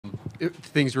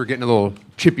things were getting a little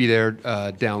chippy there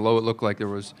down low. It looked like there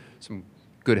was some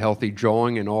good, healthy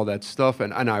drawing and all that stuff.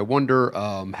 And I wonder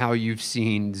how you've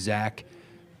seen Zach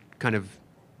kind of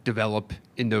develop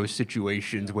in those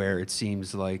situations where it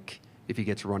seems like if he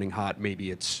gets running hot,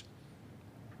 maybe it's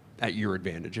at your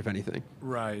advantage, if anything.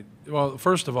 Right. Well,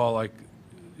 first of all, like,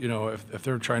 if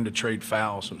they're trying to trade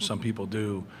fouls, some people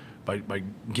do, by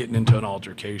getting into an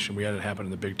altercation. We had it happen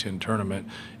in the Big Ten tournament,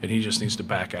 and he just needs to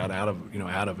back out of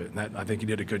it. And that, I think he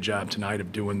did a good job tonight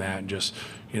of doing that, and just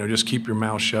keep your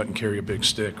mouth shut and carry a big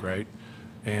stick, right?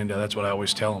 And that's what I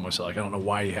always tell him. I said, like, I don't know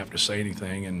why you have to say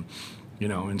anything. And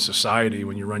in society,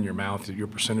 when you run your mouth, your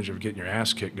percentage of getting your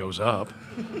ass kicked goes up.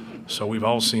 So we've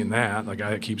all seen that. The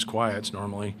guy that keeps quiet is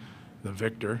normally the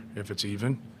victor, if it's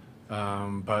even.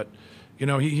 But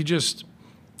he just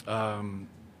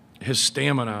his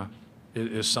stamina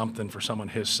is something for someone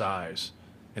his size.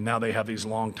 And now they have these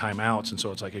long timeouts, and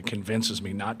so it's like it convinces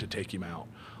me not to take him out.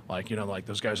 Like, like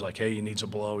those guys are like, hey, he needs a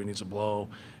blow.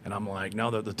 And I'm like,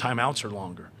 no, the timeouts are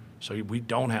longer, so we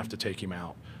don't have to take him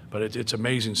out. But it's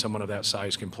amazing someone of that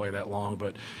size can play that long.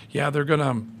 But, yeah, they're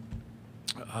going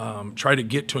to try to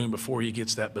get to him before he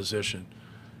gets that position,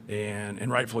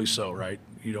 and rightfully so, right?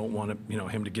 You don't want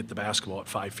him to get the basketball at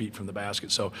 5 feet from the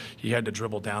basket. So he had to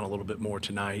dribble down a little bit more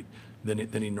tonight than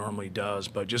he normally does.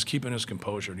 But just keeping his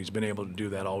composure, and he's been able to do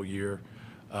that all year,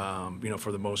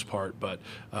 for the most part. But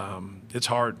it's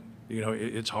hard.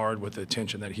 It's hard with the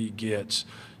attention that he gets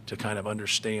to kind of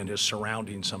understand his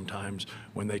surroundings sometimes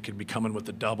when they could be coming with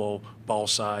the double ball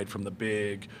side from the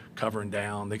big, covering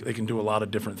down. They can do a lot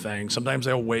of different things. Sometimes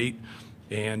they'll wait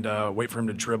and wait for him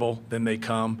to dribble, then they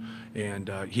come. And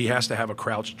he has to have a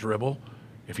crouched dribble.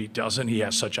 If he doesn't, he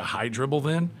has such a high dribble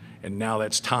then, and now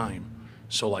that's time.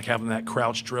 So like having that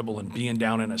crouched dribble and being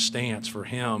down in a stance for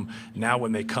him, now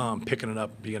when they come, picking it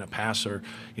up, being a passer,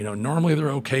 normally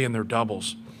they're okay in their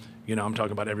doubles. I'm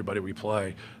talking about everybody we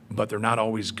play, but they're not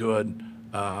always good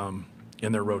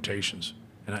in their rotations.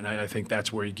 And I think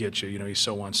that's where he gets you. He's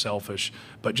so unselfish.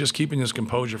 But just keeping his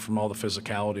composure from all the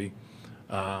physicality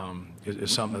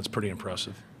is something that's pretty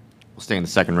impressive. We'll stay in the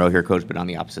second row here, Coach, but on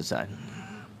the opposite side.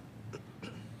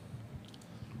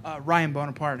 Ryan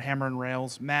Bonaparte, Hammer and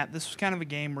Rails. Matt, this was kind of a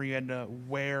game where you had to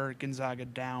wear Gonzaga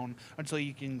down until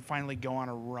you can finally go on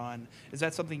a run. Is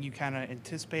that something you kind of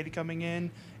anticipated coming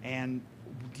in, and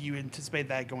do you anticipate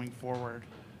that going forward?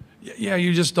 Yeah,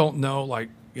 you just don't know,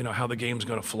 how the game's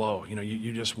going to flow.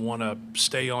 You just want to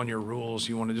stay on your rules.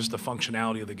 You want to just the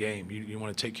functionality of the game. You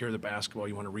want to take care of the basketball.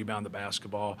 You want to rebound the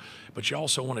basketball, but you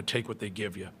also want to take what they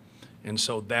give you. And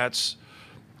so that's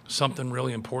something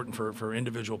really important for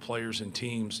individual players and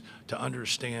teams to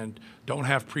understand. Don't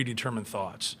have predetermined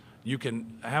thoughts. You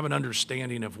can have an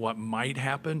understanding of what might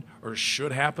happen or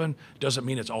should happen. Doesn't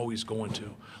mean it's always going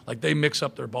to. Like, they mix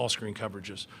up their ball screen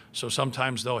coverages. So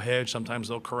sometimes they'll hedge, sometimes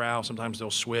they'll corral, sometimes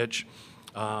they'll switch.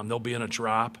 They'll be in a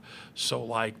drop. So,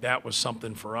 that was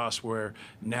something for us where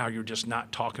now you're just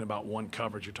not talking about one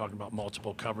coverage. You're talking about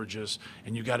multiple coverages,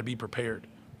 and you got to be prepared.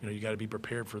 You got to be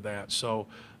prepared for that. So,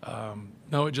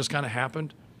 no, it just kind of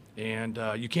happened. And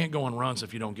you can't go on runs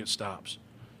if you don't get stops.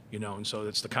 And so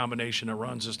it's the combination of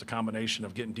runs, it's the combination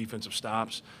of getting defensive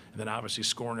stops, and then obviously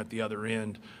scoring at the other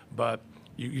end. But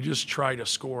you just try to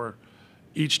score.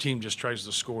 Each team just tries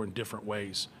to score in different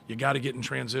ways. You got to get in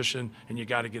transition, and you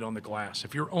got to get on the glass.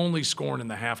 If you're only scoring in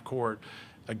the half court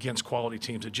against quality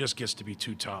teams, it just gets to be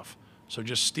too tough. So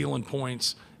just stealing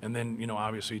points, and then,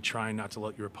 obviously trying not to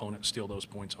let your opponent steal those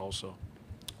points also.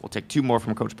 We'll take two more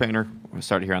from Coach Painter. We'll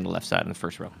start here on the left side in the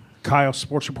first row. Kyle,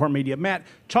 Sports Report Media. Matt,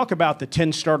 talk about the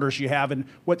 10 starters you have and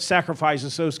what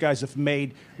sacrifices those guys have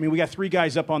made. I mean, we got 3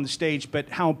 guys up on the stage, but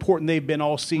how important they've been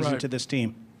all season to this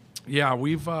team. Yeah,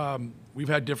 we've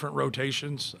had different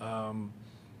rotations.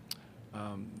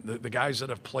 The guys that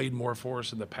have played more for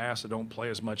us in the past that don't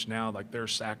play as much now, their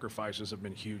sacrifices have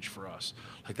been huge for us.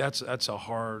 That's a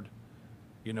hard,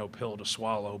 pill to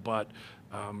swallow. But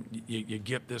you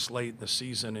get this late in the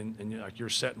season, and you're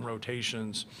setting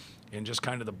rotations, and just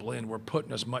kind of the blend. We're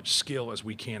putting as much skill as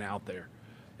we can out there,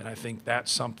 and I think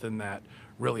that's something that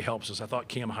really helps us. I thought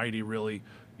Cam Heide really,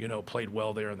 played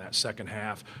well there in that second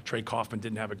half. Trey Kaufman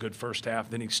didn't have a good first half.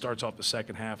 Then he starts off the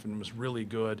second half and was really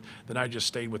good. Then I just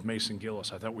stayed with Mason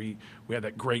Gillis. I thought we had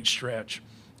that great stretch,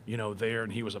 there,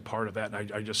 and he was a part of that,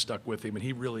 and I just stuck with him. And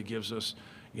he really gives us,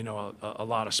 a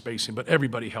lot of spacing. But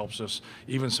everybody helps us,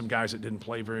 even some guys that didn't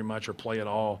play very much or play at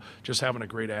all, just having a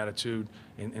great attitude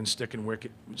and sticking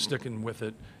with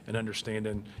it and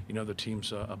understanding, the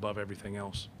team's above everything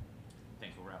else.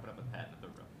 Thanks. We'll wrap it up with Pat in the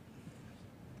third row.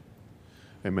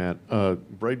 Hey, Matt.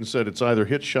 Braden said it's either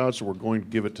hit shots or we're going to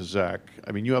give it to Zach.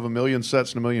 I mean, you have a million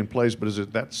sets and a million plays, but is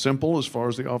it that simple as far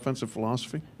as the offensive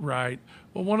philosophy? Right.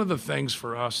 Well, one of the things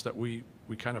for us that we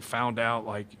kind of found out,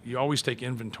 like, you always take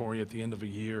inventory at the end of a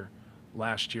year.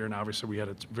 Last year, and obviously we had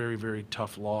a very, very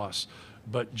tough loss,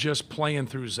 but just playing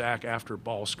through Zach after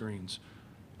ball screens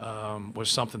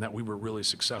was something that we were really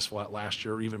successful at last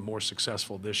year, even more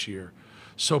successful this year.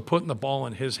 So putting the ball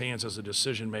in his hands as a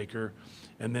decision maker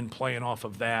and then playing off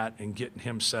of that and getting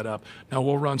him set up. Now,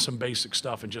 we'll run some basic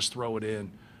stuff and just throw it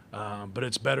in, but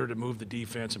it's better to move the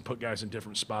defense and put guys in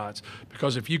different spots,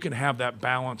 because if you can have that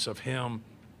balance of him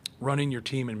running your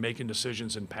team and making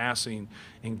decisions and passing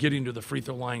and getting to the free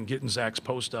throw line, getting Zach's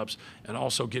post-ups, and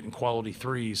also getting quality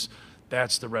threes,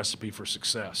 that's the recipe for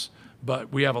success.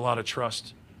 But we have a lot of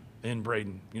trust in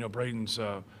Braden. You know, Braden's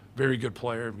a very good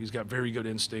player. He's got very good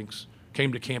instincts.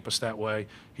 Came to campus that way.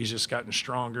 He's just gotten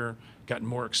stronger, gotten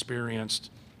more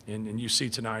experienced, and you see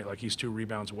tonight, like, he's 2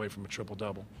 rebounds away from a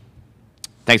triple-double.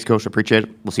 Thanks, Coach. Appreciate it.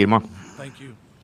 We'll see you tomorrow. Thank you.